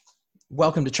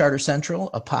Welcome to Charter Central,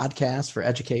 a podcast for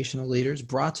educational leaders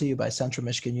brought to you by Central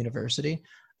Michigan University,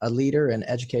 a leader in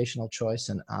educational choice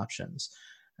and options.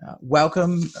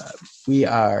 Welcome. We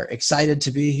are excited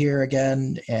to be here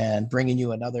again and bringing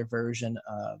you another version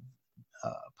of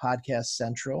Podcast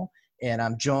Central. And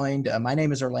I'm joined, my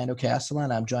name is Orlando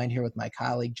Castellan. I'm joined here with my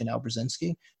colleague, Janelle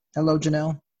Brzezinski. Hello,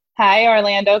 Janelle. Hi,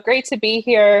 Orlando. Great to be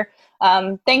here.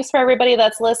 Thanks for everybody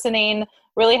that's listening.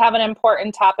 Really have an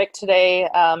important topic today,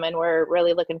 and we're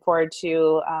really looking forward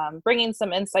to bringing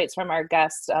some insights from our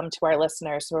guests to our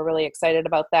listeners. So we're really excited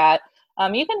about that.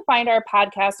 You can find our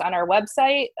podcast on our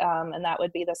website, and that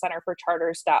would be the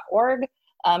centerforcharters.org.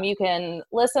 You can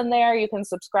listen there. You can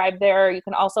subscribe there. You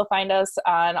can also find us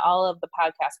on all of the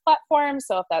podcast platforms.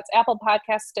 So if that's Apple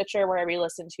Podcasts, Stitcher, wherever you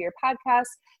listen to your podcast,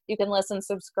 you can listen,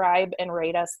 subscribe, and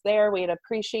rate us there. We'd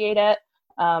appreciate it.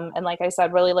 And like I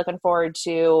said, really looking forward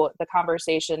to the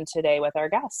conversation today with our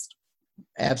guest.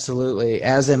 Absolutely.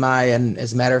 As am I. And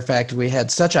as a matter of fact, we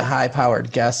had such a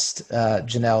high-powered guest,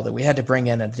 Janelle, that we had to bring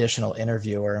in an additional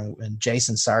interviewer. And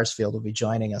Jason Sarsfield will be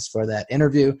joining us for that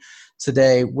interview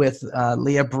today with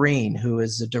Leah Breen, who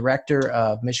is the director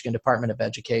of Michigan Department of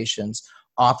Education's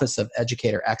Office of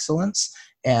Educator Excellence.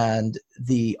 And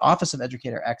the Office of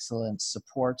Educator Excellence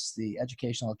supports the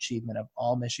educational achievement of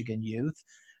all Michigan youth.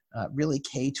 Really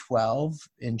K-12,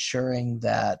 ensuring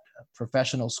that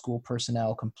professional school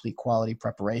personnel complete quality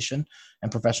preparation and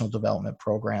professional development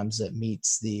programs that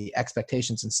meets the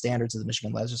expectations and standards of the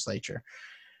Michigan legislature.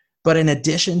 But in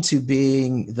addition to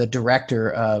being the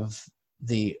director of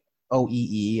the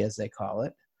OEE, as they call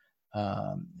it,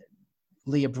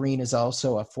 Leah Breen is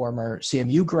also a former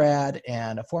CMU grad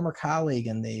and a former colleague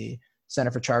in the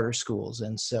Center for Charter Schools.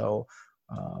 And so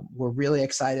we're really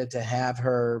excited to have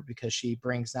her because she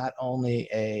brings not only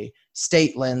a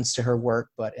state lens to her work,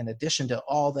 but in addition to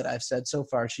all that I've said so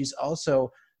far, she's also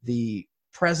the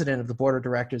president of the board of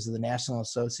directors of the National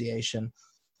Association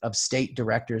of State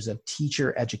Directors of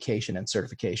Teacher Education and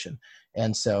Certification.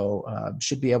 And so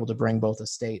should be able to bring both a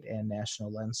state and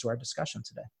national lens to our discussion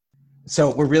today.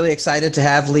 So we're really excited to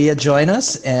have Leah join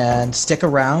us, and stick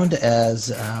around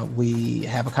as we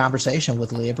have a conversation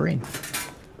with Leah Breen.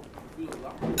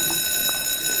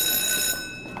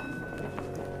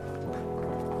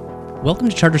 Welcome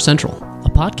to Charter Central, a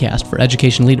podcast for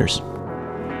education leaders.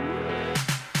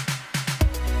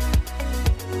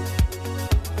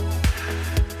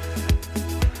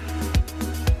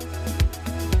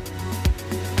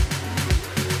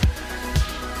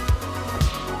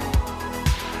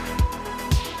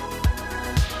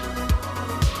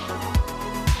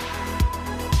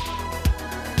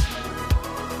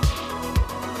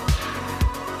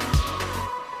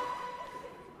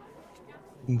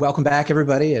 Welcome back,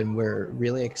 everybody, and we're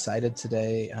really excited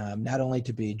today, not only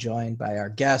to be joined by our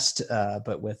guest,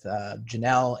 but with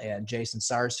Janelle and Jason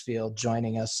Sarsfield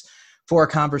joining us for a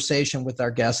conversation with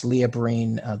our guest, Leah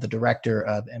Breen, the director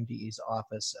of MDE's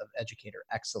Office of Educator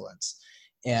Excellence.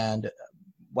 And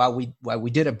while we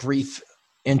did a brief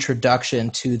introduction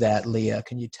to that, Leah,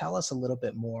 can you tell us a little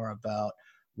bit more about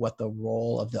what the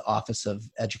role of the Office of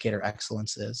Educator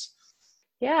Excellence is?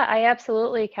 Yeah, I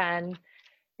absolutely can.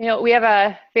 You know, we have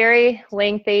a very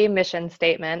lengthy mission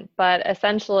statement, but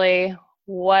essentially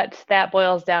what that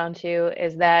boils down to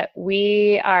is that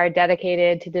we are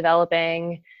dedicated to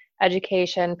developing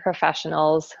education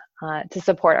professionals to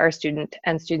support our student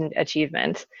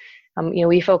achievement.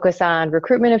 We focus on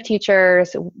recruitment of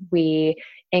teachers. We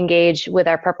engage with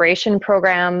our preparation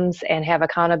programs and have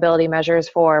accountability measures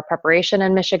for preparation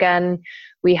in Michigan.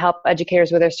 We help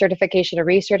educators with their certification or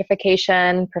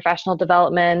recertification, professional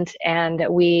development, and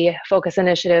we focus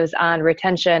initiatives on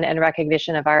retention and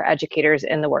recognition of our educators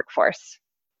in the workforce.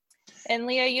 And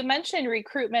Leah, you mentioned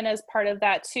recruitment as part of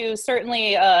that too.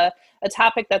 Certainly a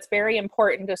topic that's very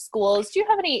important to schools. Do you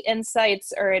have any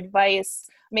insights or advice,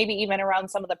 maybe even around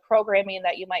some of the programming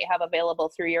that you might have available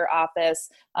through your office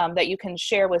that you can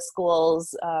share with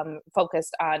schools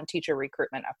focused on teacher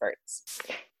recruitment efforts?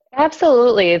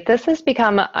 Absolutely. This has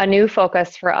become a new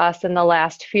focus for us in the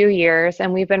last few years,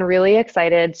 and we've been really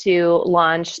excited to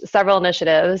launch several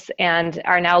initiatives and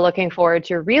are now looking forward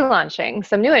to relaunching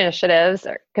some new initiatives,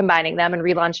 or combining them and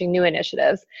relaunching new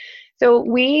initiatives. So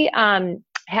we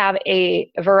have a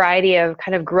variety of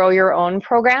kind of grow your own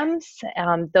programs.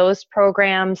 Those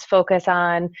programs focus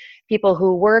on people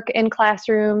who work in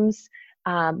classrooms,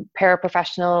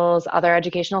 paraprofessionals, other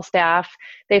educational staff.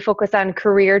 They focus on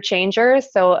career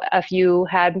changers. So if you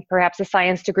had perhaps a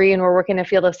science degree and were working in the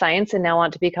field of science and now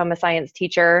want to become a science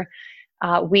teacher,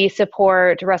 We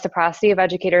support reciprocity of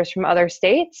educators from other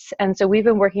states. And so we've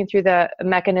been working through the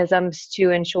mechanisms to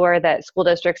ensure that school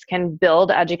districts can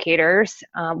build educators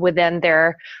within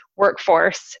their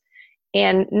workforce.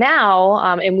 And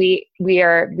now, and we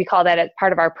call that as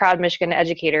part of our Proud Michigan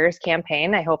Educators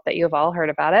campaign. I hope that you've all heard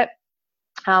about it.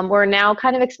 We're now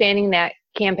kind of expanding that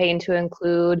campaign to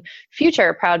include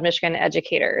future Proud Michigan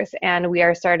educators, and we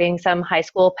are starting some high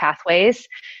school pathways.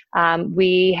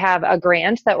 We have a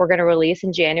grant that we're going to release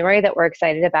in January that we're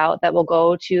excited about that will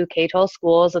go to K-12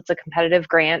 schools. It's a competitive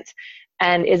grant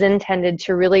and is intended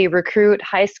to really recruit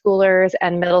high schoolers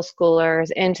and middle schoolers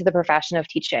into the profession of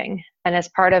teaching. And as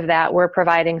part of that, we're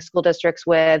providing school districts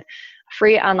with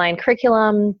free online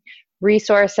curriculum,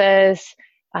 resources,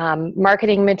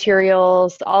 marketing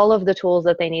materials, all of the tools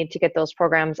that they need to get those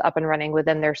programs up and running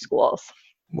within their schools.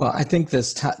 Well, I think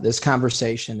this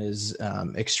conversation is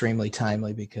extremely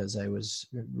timely because I was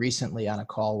recently on a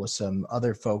call with some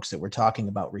other folks that were talking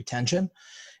about retention.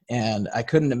 And I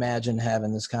couldn't imagine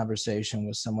having this conversation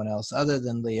with someone else other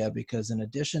than Leah, because in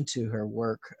addition to her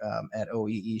work at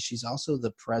OEE, she's also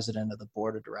the president of the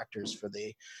board of directors for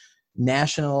the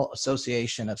National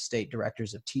Association of State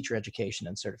Directors of Teacher Education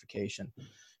and Certification.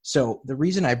 So the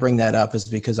reason I bring that up is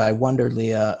because I wonder,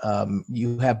 Leah,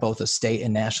 you have both a state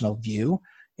and national view,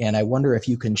 and I wonder if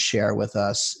you can share with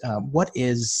us what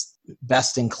is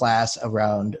best in class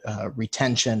around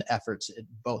retention efforts,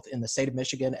 both in the state of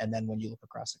Michigan and then when you look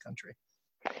across the country.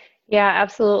 Yeah,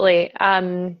 absolutely.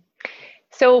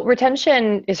 So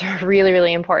retention is really,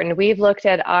 really important. We've looked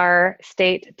at our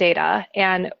state data,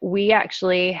 and we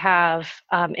actually have,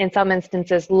 in some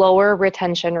instances, lower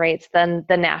retention rates than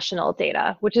the national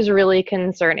data, which is really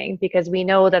concerning because we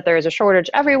know that there is a shortage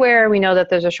everywhere. We know that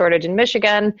there's a shortage in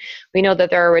Michigan. We know that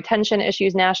there are retention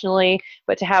issues nationally,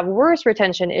 but to have worse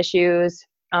retention issues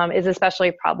is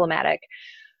especially problematic.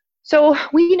 So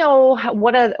we know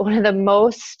one of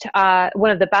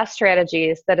the best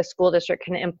strategies that a school district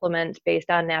can implement based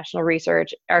on national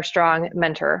research are strong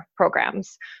mentor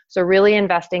programs. So really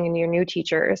investing in your new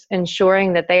teachers,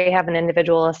 ensuring that they have an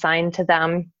individual assigned to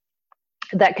them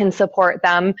that can support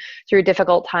them through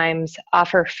difficult times,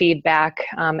 offer feedback,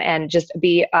 and just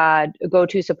be a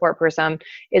go-to support person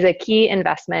is a key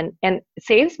investment and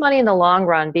saves money in the long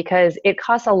run because it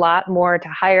costs a lot more to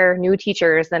hire new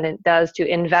teachers than it does to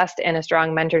invest in a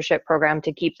strong mentorship program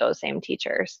to keep those same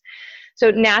teachers.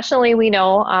 So nationally, we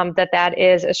know that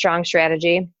is a strong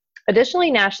strategy.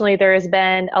 Additionally, nationally, there has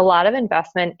been a lot of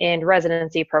investment in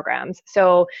residency programs.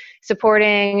 So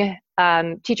supporting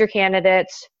teacher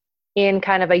candidates in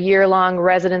kind of a year-long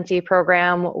residency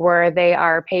program where they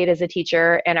are paid as a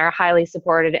teacher and are highly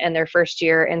supported in their first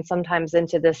year and sometimes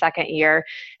into the second year.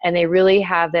 And they really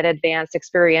have that advanced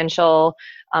experiential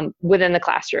within the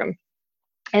classroom.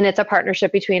 And it's a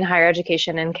partnership between higher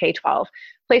education and K-12.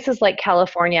 Places like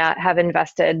California have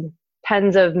invested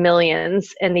tens of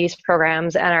millions in these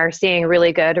programs and are seeing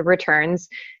really good returns.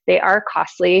 They are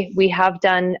costly. We have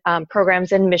done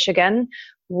programs in Michigan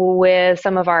with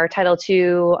some of our Title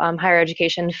II higher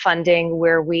education funding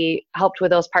where we helped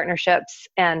with those partnerships,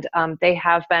 and they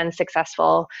have been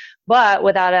successful. But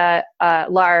without a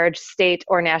large state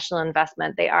or national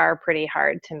investment, they are pretty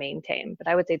hard to maintain. But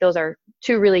I would say those are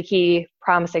two really key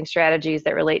promising strategies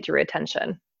that relate to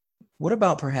retention. What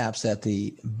about perhaps at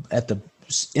the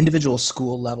individual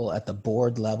school level, at the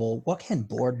board level? What can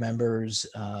board members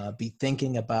be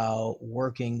thinking about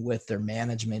working with their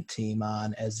management team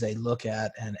on as they look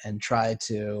at and try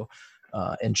to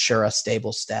ensure a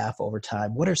stable staff over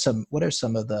time? What are some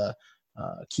of the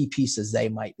key pieces they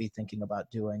might be thinking about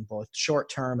doing, both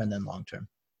short term and then long term?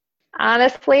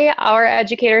 Honestly, our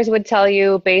educators would tell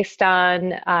you, based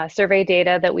on survey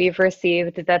data that we've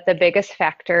received, that the biggest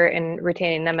factor in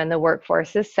retaining them in the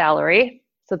workforce is salary.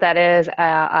 So that is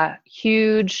a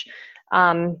huge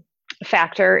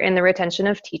factor in the retention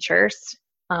of teachers.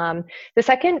 The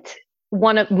second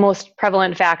one of most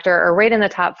prevalent factor, or right in the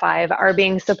top 5, are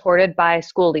being supported by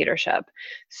school leadership.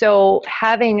 So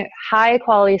having high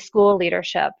quality school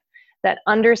leadership that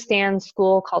understands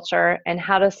school culture and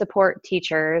how to support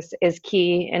teachers is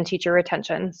key in teacher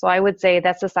retention. So I would say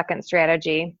that's the second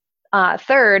strategy.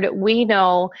 Third, we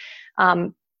know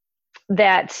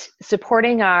that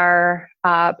supporting our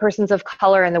persons of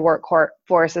color in the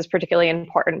workforce is particularly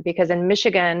important because in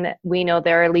Michigan, we know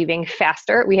they're leaving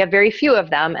faster. We have very few of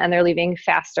them, and they're leaving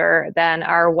faster than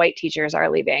our white teachers are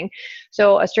leaving.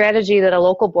 So a strategy that a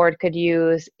local board could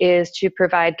use is to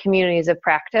provide communities of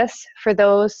practice for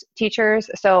those teachers.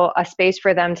 So a space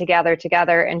for them to gather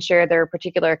together and share their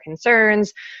particular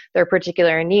concerns, their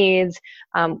particular needs,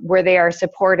 where they are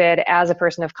supported as a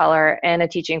person of color in a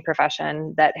teaching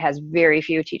profession that has very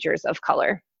few teachers of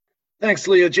color. Thanks,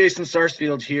 Leah. Jason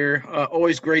Sarsfield here.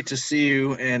 Always great to see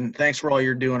you, and thanks for all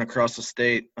you're doing across the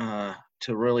state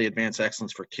to really advance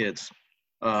excellence for kids.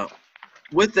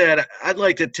 With that, I'd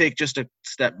like to take just a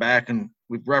step back, and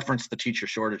we've referenced the teacher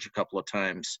shortage a couple of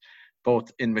times,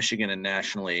 both in Michigan and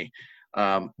nationally.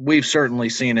 We've certainly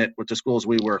seen it with the schools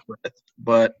we work with,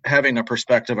 but having a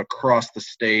perspective across the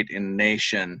state and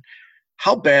nation,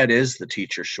 how bad is the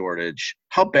teacher shortage?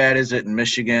 How bad is it in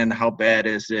Michigan? How bad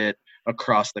is it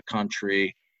across the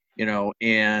country?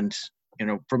 And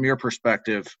from your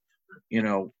perspective,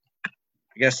 I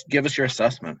guess give us your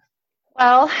assessment.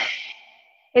 Well,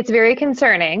 it's very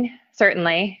concerning,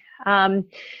 certainly.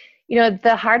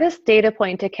 The hardest data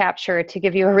point to capture to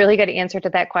give you a really good answer to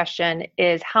that question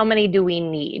is how many do we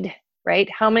need, right?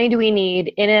 How many do we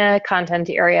need in a content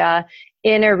area,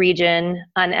 in a region,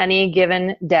 on any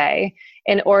given day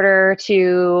in order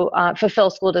to fulfill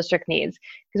school district needs?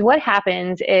 Because what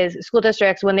happens is school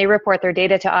districts, when they report their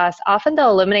data to us, often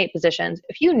they'll eliminate positions.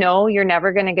 If you know you're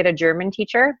never going to get a German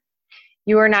teacher,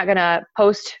 you are not going to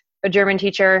post a German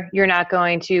teacher, you're not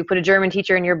going to put a German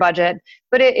teacher in your budget,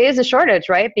 but it is a shortage,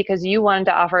 right? Because you wanted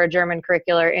to offer a German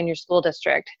curricular in your school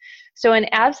district. So in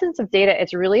absence of data,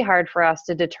 it's really hard for us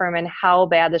to determine how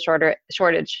bad the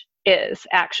shortage is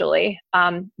actually.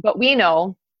 But we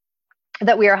know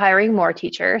that we are hiring more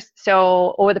teachers.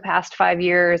 So over the past 5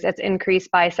 years, it's increased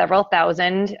by several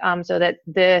thousand. So that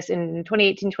in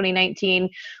 2018, 2019,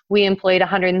 we employed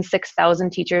 106,000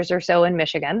 teachers or so in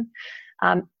Michigan.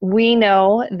 We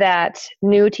know that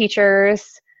new teachers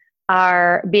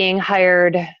are being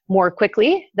hired more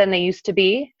quickly than they used to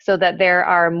be, so that there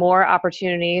are more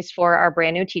opportunities for our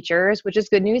brand new teachers, which is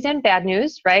good news and bad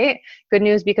news, right? Good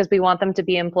news because we want them to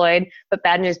be employed, but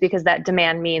bad news because that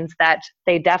demand means that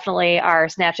they definitely are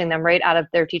snatching them right out of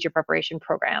their teacher preparation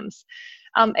programs.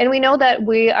 And we know that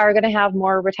we are going to have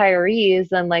more retirees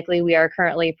than likely we are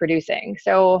currently producing.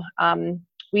 So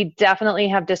we definitely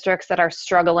have districts that are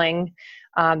struggling.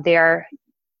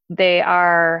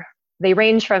 They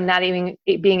range from not even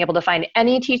being able to find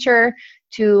any teacher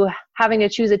to having to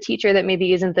choose a teacher that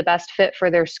maybe isn't the best fit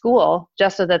for their school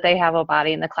just so that they have a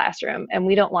body in the classroom. And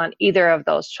we don't want either of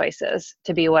those choices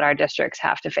to be what our districts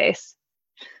have to face.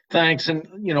 Thanks. And,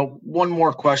 one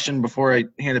more question before I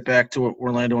hand it back to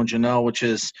Orlando and Janelle, which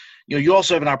is, you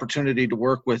also have an opportunity to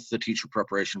work with the teacher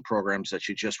preparation programs that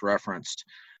you just referenced.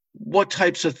 What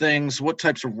types of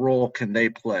role can they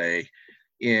play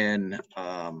in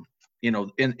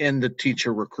the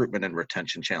teacher recruitment and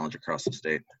retention challenge across the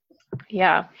state?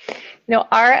 Yeah.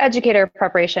 Our educator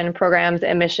preparation programs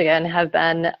in Michigan have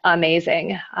been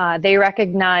amazing. They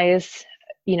recognize,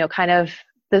 kind of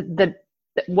the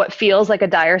what feels like a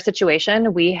dire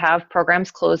situation. We have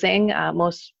programs closing.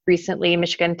 Most recently,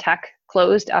 Michigan Tech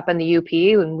closed up in the UP,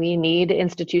 and we need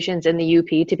institutions in the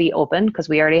UP to be open because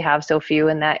we already have so few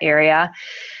in that area.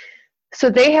 So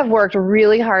they have worked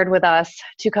really hard with us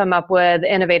to come up with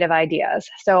innovative ideas.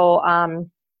 So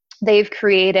they've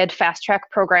created fast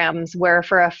track programs where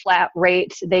for a flat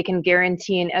rate, they can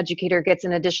guarantee an educator gets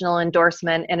an additional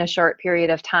endorsement in a short period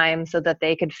of time so that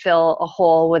they could fill a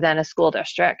hole within a school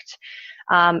district.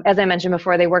 As I mentioned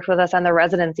before, they worked with us on the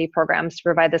residency programs to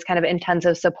provide this kind of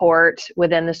intensive support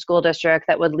within the school district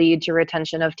that would lead to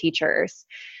retention of teachers.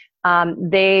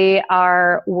 They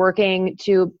are working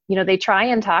to, they try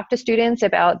and talk to students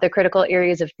about the critical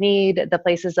areas of need, the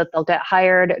places that they'll get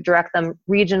hired, direct them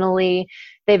regionally.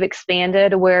 They've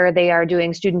expanded where they are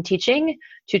doing student teaching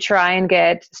to try and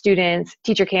get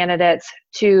teacher candidates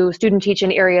to student teach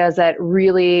in areas that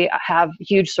really have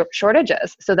huge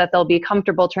shortages so that they'll be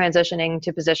comfortable transitioning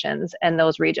to positions in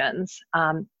those regions.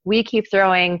 We keep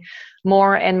throwing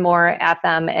more and more at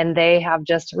them, and they have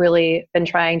just really been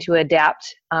trying to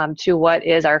adapt to what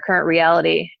is our current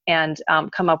reality and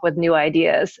come up with new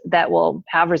ideas that will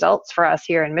have results for us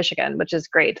here in Michigan, which is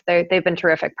great. They've been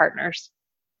terrific partners.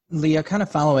 Leah, kind of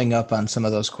following up on some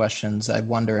of those questions, I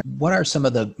wonder, what are some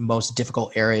of the most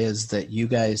difficult areas that you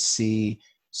guys see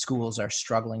schools are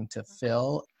struggling to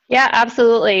fill? Yeah,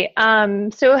 absolutely.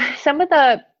 So some of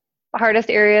the hardest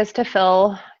areas to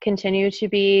fill continue to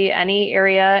be any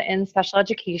area in special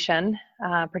education,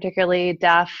 particularly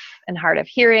deaf and hard of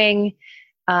hearing,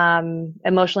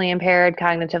 emotionally impaired,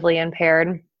 cognitively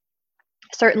impaired.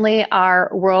 Certainly our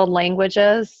world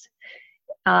languages,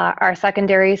 our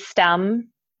secondary STEM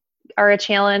are a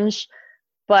challenge,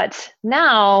 but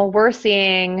now we're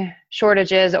seeing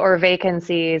shortages or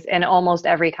vacancies in almost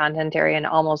every content area and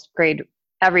almost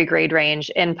every grade range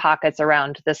in pockets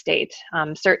around the state.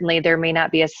 Certainly there may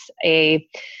not be a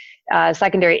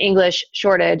secondary English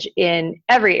shortage in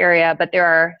every area, but there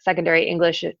are secondary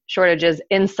English shortages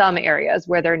in some areas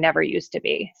where there never used to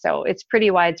be. So it's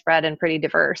pretty widespread and pretty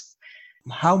diverse.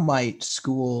 How might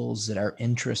schools that are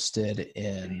interested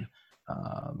in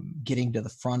getting to the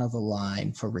front of the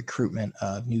line for recruitment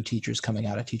of new teachers coming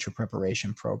out of teacher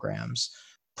preparation programs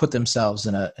put themselves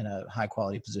in a high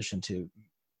quality position to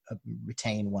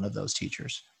retain one of those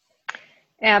teachers?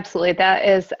 Absolutely. That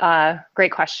is a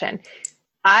great question.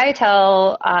 I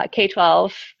tell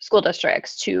K-12 school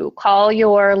districts to call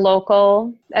your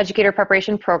local educator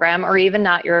preparation program, or even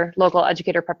not your local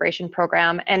educator preparation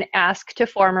program, and ask to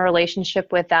form a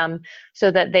relationship with them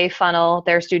so that they funnel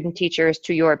their student teachers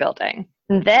to your building.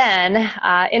 Then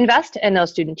invest in those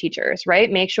student teachers, right?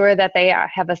 Make sure that they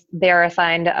are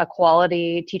assigned a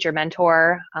quality teacher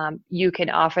mentor. You can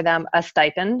offer them a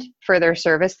stipend for their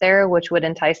service there, which would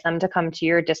entice them to come to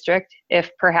your district if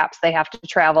perhaps they have to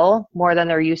travel more than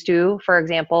they're used to, for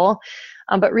example.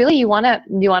 But really, you want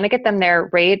to get them there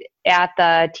right at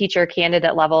the teacher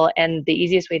candidate level, and the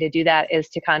easiest way to do that is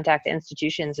to contact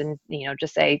institutions and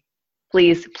just say,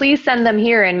 please send them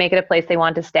here and make it a place they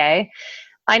want to stay.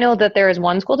 I know that there is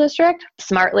one school district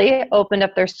smartly opened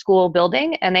up their school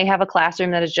building, and they have a classroom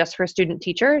that is just for student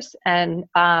teachers and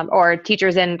or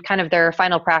teachers in kind of their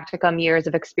final practicum years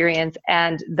of experience.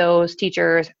 And those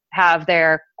teachers have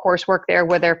their coursework there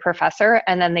with their professor,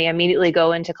 and then they immediately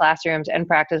go into classrooms and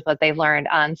practice what they've learned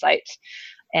on site.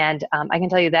 And I can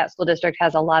tell you that school district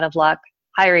has a lot of luck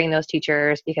hiring those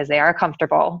teachers because they are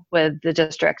comfortable with the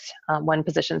district when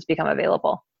positions become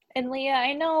available. And Leah,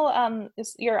 I know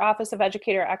your Office of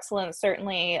Educator Excellence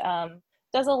certainly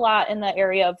does a lot in the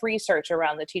area of research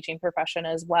around the teaching profession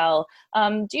as well.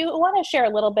 Do you want to share a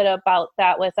little bit about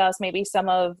that with us, maybe some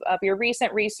of your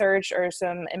recent research or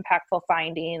some impactful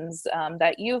findings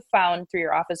that you've found through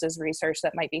your office's research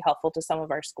that might be helpful to some of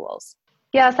our schools?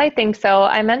 Yes, I think so.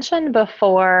 I mentioned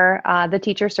before the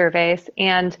teacher surveys,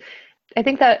 and I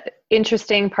think that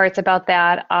interesting parts about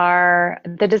that are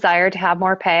the desire to have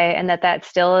more pay, and that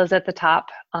still is at the top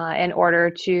in order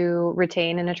to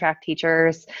retain and attract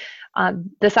teachers.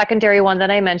 The secondary one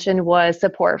that I mentioned was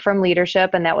support from leadership,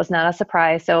 and that was not a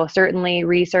surprise. So certainly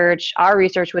our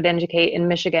research would indicate in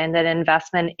Michigan that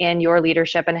investment in your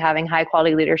leadership and having high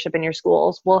quality leadership in your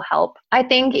schools will help. I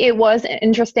think it was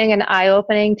interesting and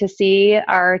eye-opening to see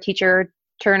our teacher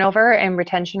turnover and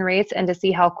retention rates, and to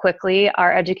see how quickly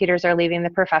our educators are leaving the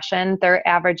profession. They're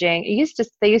averaging,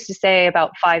 they used to say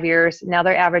about 5 years. Now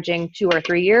they're averaging 2 or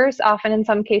 3 years, often in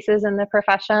some cases in the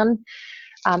profession.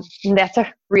 That's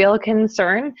a real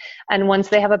concern. And once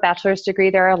they have a bachelor's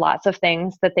degree, there are lots of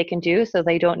things that they can do, so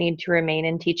they don't need to remain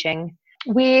in teaching.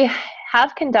 We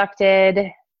have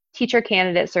conducted teacher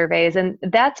candidate surveys, and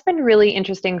that's been really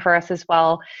interesting for us as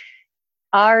well.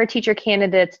 Our teacher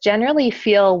candidates generally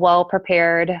feel well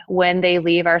prepared when they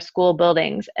leave our school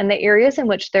buildings, and the areas in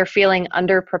which they're feeling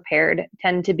underprepared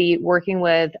tend to be working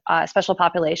with special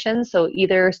populations. So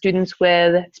either students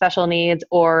with special needs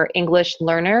or English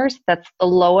learners. That's the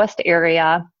lowest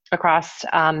area across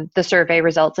the survey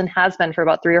results, and has been for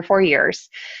about 3 or 4 years,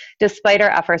 despite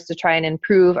our efforts to try and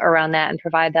improve around that and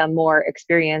provide them more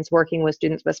experience working with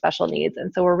students with special needs.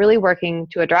 And so we're really working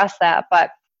to address that. But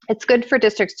it's good for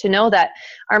districts to know that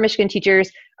our Michigan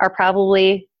teachers are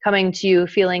probably coming to you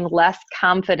feeling less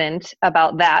confident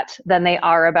about that than they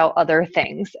are about other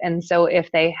things. And so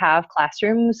if they have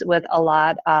classrooms with a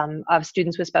lot of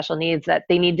students with special needs, that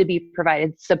they need to be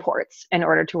provided supports in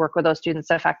order to work with those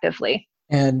students effectively.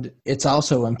 And it's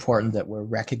also important that we're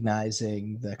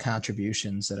recognizing the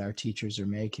contributions that our teachers are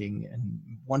making, and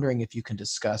wondering if you can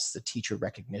discuss the teacher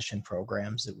recognition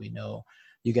programs that we know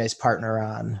you guys partner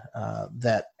on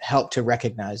that help to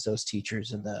recognize those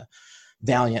teachers and the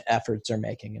valiant efforts they're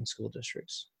making in school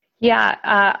districts.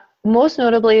 Yeah, most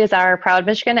notably is our Proud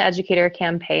Michigan Educator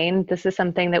campaign. This is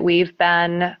something that we've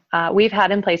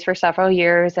had in place for several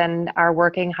years and are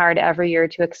working hard every year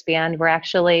to expand. We're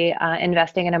actually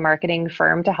investing in a marketing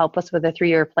firm to help us with a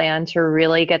 3-year plan to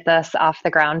really get this off the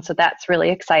ground. So that's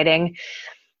really exciting.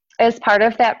 As part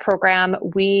of that program,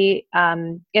 we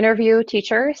interview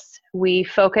teachers, we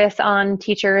focus on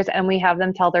teachers, and we have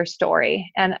them tell their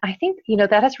story. And I think,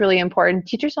 that is really important.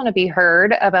 Teachers want to be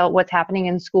heard about what's happening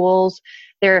in schools,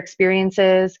 their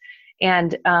experiences.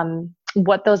 And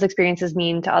what those experiences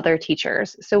mean to other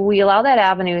teachers. So we allow that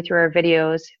avenue through our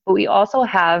videos, but we also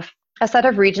have a set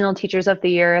of regional teachers of the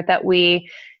year that we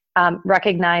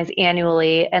recognize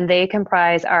annually, and they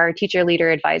comprise our Teacher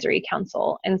Leader Advisory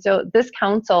Council. And so this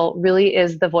council really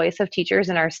is the voice of teachers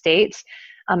in our state.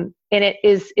 And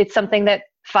it's something that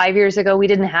 5 years ago we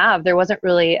didn't have. There wasn't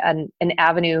really an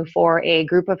avenue for a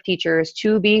group of teachers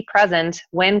to be present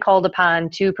when called upon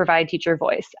to provide teacher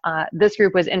voice. This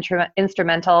group was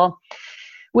instrumental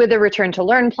with the Return to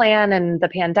Learn plan and the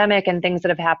pandemic and things that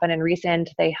have happened in recent.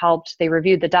 They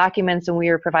reviewed the documents, and we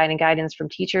were providing guidance from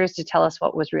teachers to tell us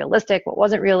what was realistic, what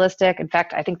wasn't realistic. In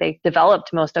fact, I think they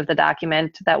developed most of the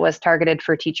document that was targeted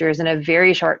for teachers in a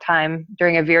very short time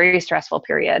during a very stressful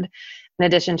period, in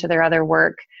addition to their other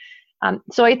work.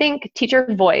 So I think teacher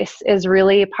voice is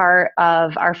really part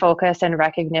of our focus and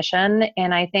recognition,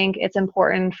 and I think it's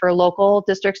important for local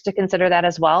districts to consider that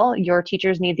as well. Your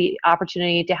teachers need the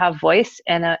opportunity to have voice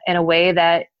in a way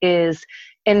that is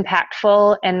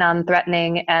impactful and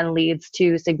non-threatening and leads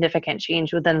to significant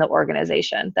change within the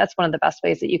organization. That's one of the best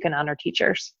ways that you can honor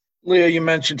teachers. Leah, you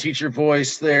mentioned teacher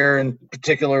voice there, in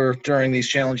particular during these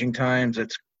challenging times.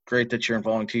 It's great that you're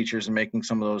involving teachers and making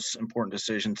some of those important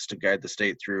decisions to guide the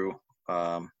state through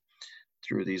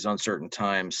these uncertain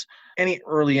times. Any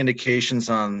early indications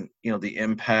on, the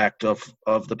impact of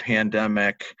the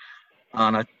pandemic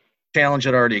on a challenge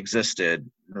that already existed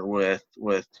with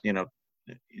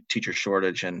teacher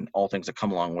shortage and all things that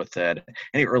come along with that?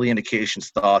 Any early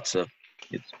indications, thoughts of,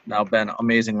 it's now been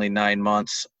amazingly 9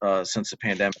 months since the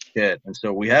pandemic hit, and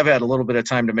so we have had a little bit of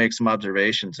time to make some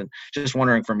observations, and just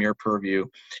wondering from your purview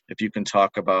if you can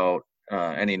talk about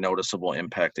any noticeable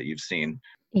impact that you've seen.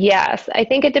 Yes, I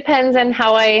think it depends on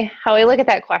how I look at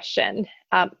that question.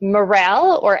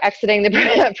 Morale or exiting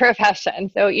the profession.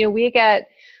 So, we get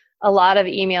a lot of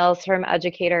emails from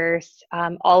educators.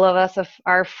 All of us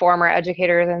are former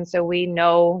educators, and so we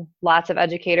know lots of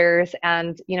educators,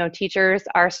 and, teachers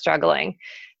are struggling.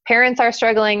 Parents are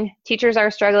struggling, teachers are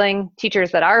struggling,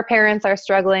 teachers that are parents are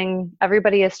struggling.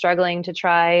 Everybody is struggling to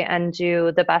try and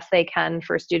do the best they can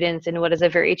for students in what is a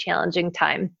very challenging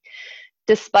time.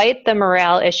 Despite the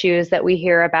morale issues that we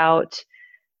hear about,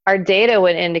 our data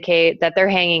would indicate that they're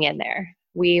hanging in there.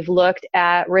 We've looked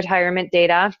at retirement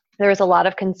data. There was a lot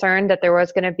of concern that there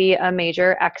was going to be a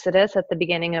major exodus at the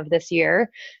beginning of this year.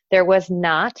 There was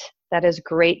not. That is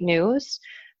great news.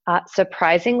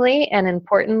 Surprisingly and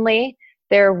importantly,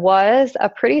 there was a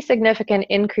pretty significant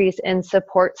increase in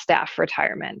support staff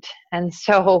retirement. And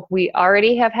so we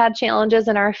already have had challenges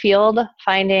in our field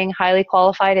finding highly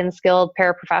qualified and skilled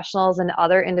paraprofessionals and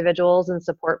other individuals in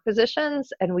support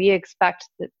positions. And we expect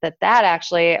that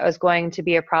actually is going to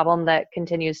be a problem that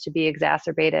continues to be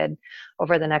exacerbated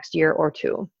over the next year or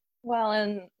two. Well,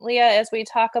 and Leah, as we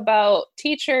talk about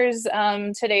teachers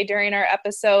today during our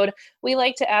episode, we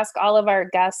like to ask all of our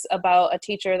guests about a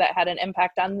teacher that had an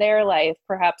impact on their life,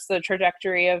 perhaps the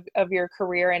trajectory of your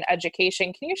career in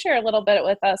education. Can you share a little bit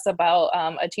with us about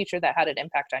a teacher that had an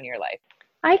impact on your life?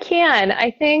 I can.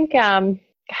 I think,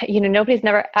 nobody's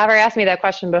ever asked me that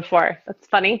question before. That's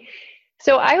funny.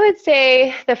 So I would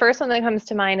say the first one that comes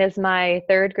to mind is my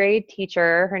third grade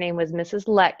teacher. Her name was Mrs.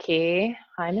 Letke.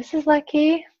 Hi, Mrs.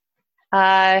 Letke.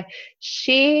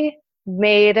 She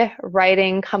made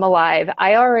writing come alive.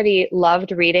 I already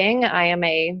loved reading. I am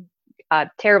a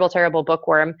terrible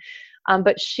bookworm.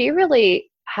 But she really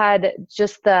had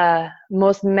just the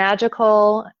most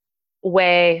magical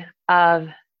way of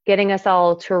getting us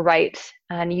all to write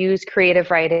and use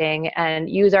creative writing and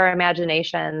use our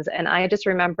imaginations. And I just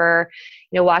remember,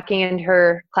 walking into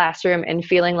her classroom and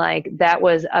feeling like that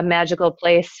was a magical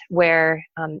place where,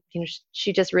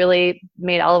 she just really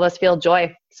made all of us feel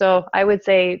joy. So I would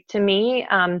say, to me,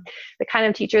 the kind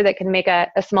of teacher that can make a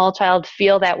small child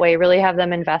feel that way, really have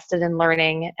them invested in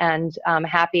learning and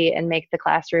happy, and make the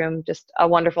classroom just a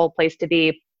wonderful place to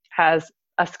be, has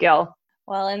a skill.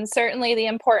 Well, and certainly the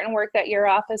important work that your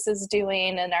office is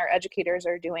doing and our educators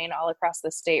are doing all across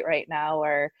the state right now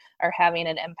are having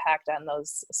an impact on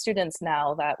those students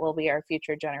now that will be our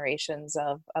future generations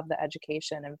of the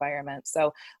education environment.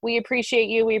 So we appreciate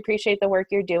you. We appreciate the work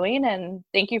you're doing, and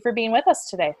thank you for being with us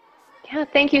today. Yeah,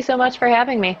 thank you so much for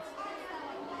having me.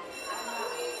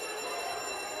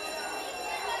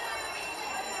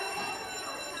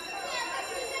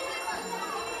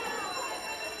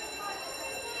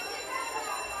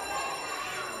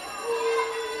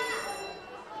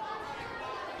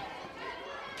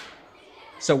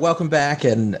 So welcome back,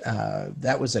 and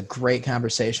that was a great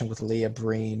conversation with Leah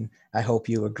Breen. I hope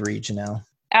you agree, Janelle.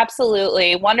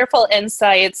 Absolutely. Wonderful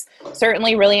insights.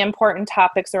 Certainly really important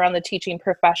topics around the teaching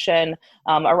profession,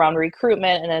 around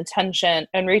recruitment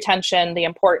and retention, the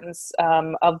importance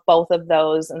of both of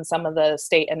those, and some of the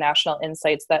state and national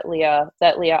insights that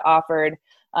Leah offered.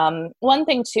 One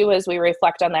thing too, as we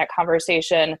reflect on that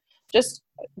conversation, just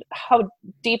how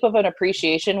deep of an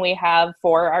appreciation we have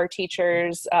for our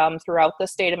teachers throughout the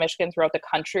state of Michigan, throughout the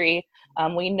country.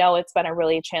 We know it's been a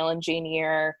really challenging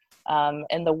year.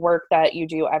 And the work that you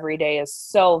do every day is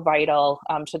so vital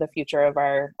to the future of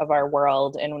our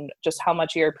world, and just how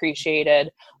much you're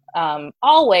appreciated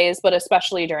always, but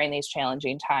especially during these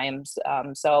challenging times.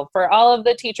 So for all of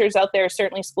the teachers out there,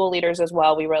 certainly school leaders as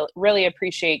well, we really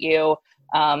appreciate you.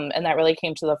 And that really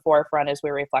came to the forefront as we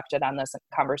reflected on this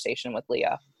conversation with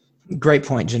Leah. Great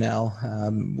point,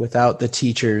 Janelle. Without the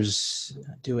teachers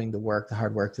doing the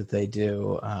hard work that they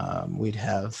do, we'd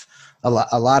have a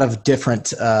lot of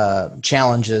different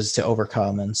challenges to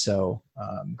overcome. And so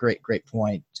great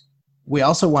point. We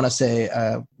also want to say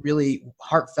really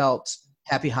heartfelt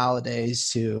happy holidays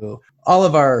to all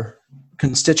of our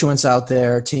constituents out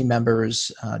there, team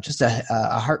members, just a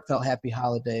heartfelt happy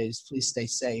holidays. Please stay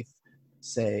safe.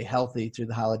 Stay healthy through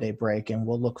the holiday break, and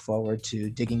we'll look forward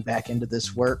to digging back into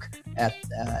this work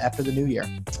after the new year.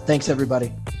 Thanks,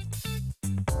 everybody.